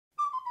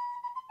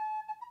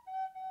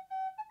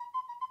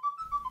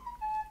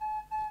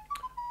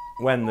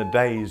When the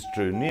days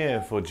drew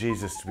near for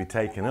Jesus to be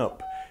taken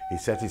up, he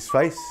set his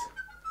face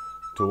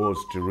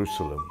towards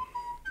Jerusalem.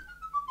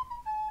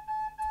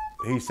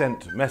 He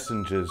sent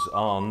messengers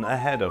on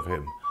ahead of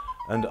him,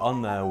 and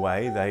on their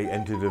way they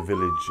entered a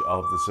village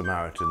of the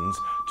Samaritans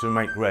to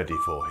make ready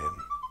for him.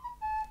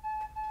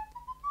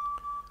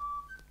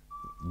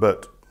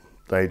 But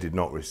they did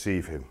not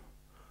receive him,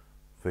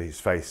 for his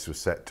face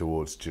was set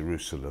towards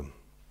Jerusalem.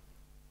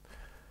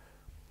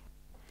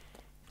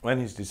 When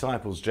his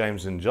disciples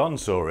James and John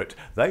saw it,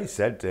 they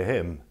said to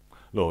him,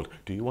 "Lord,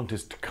 do you want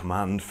us to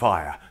command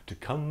fire to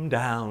come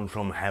down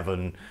from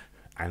heaven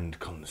and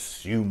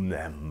consume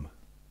them?"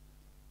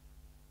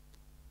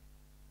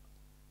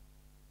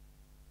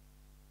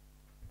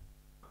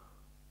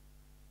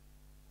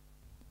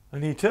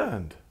 And he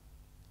turned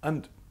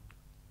and,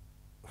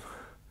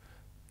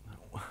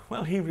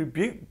 well, he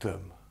rebuked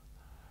them.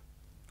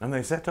 And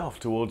they set off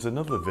towards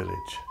another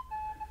village.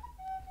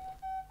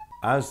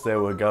 As they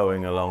were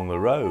going along the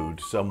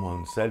road,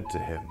 someone said to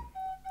him,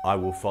 "I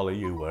will follow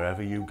you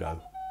wherever you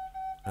go."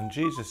 And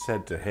Jesus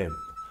said to him,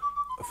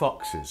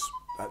 "Foxes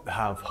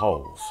have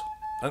holes,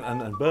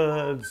 and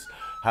birds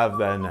have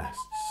their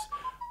nests,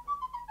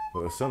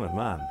 but the Son of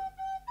Man,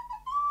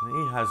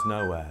 he has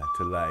nowhere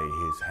to lay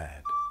his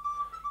head."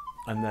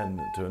 And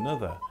then to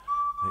another,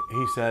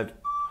 he said,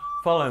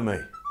 "Follow me."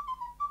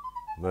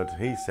 But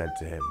he said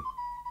to him,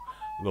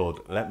 "Lord,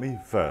 let me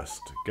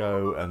first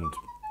go and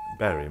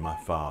bury my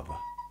father."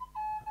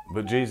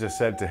 But Jesus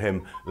said to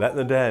him, "Let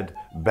the dead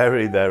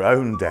bury their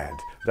own dead.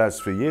 That's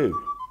for you.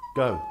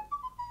 Go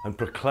and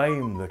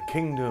proclaim the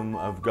kingdom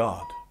of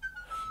God."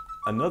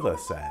 Another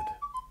said,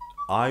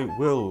 "I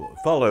will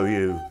follow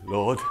you,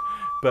 Lord,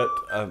 but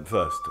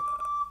first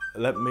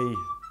let me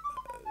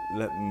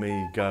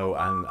go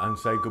and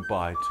say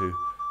goodbye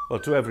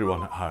to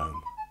everyone at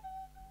home."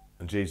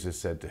 And Jesus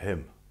said to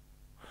him,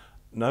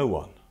 "No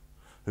one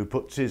who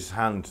puts his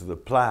hand to the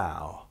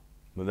plough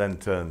but then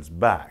turns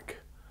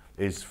back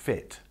is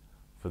fit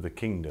for the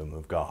kingdom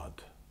of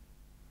God."